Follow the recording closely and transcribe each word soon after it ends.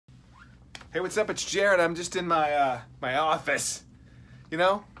Hey, what's up? It's Jared. I'm just in my my office. You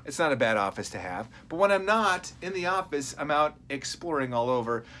know, it's not a bad office to have. But when I'm not in the office, I'm out exploring all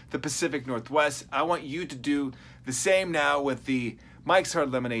over the Pacific Northwest. I want you to do the same now with the Mike's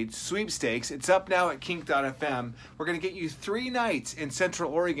Hard Lemonade Sweepstakes. It's up now at KINK.FM. We're going to get you 3 nights in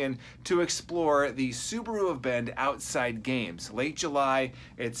Central Oregon to explore the Subaru of Bend outside games. Late July,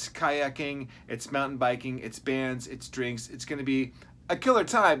 it's kayaking, it's mountain biking, it's bands, it's drinks. It's going to be a killer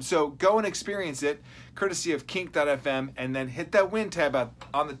time, so go and experience it, courtesy of KINK.FM, and then hit that win tab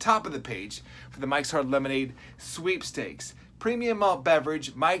on the top of the page for the Mike's Hard Lemonade Sweepstakes. Premium malt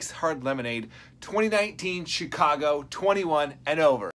beverage, Mike's Hard Lemonade, 2019 Chicago, 21 and over.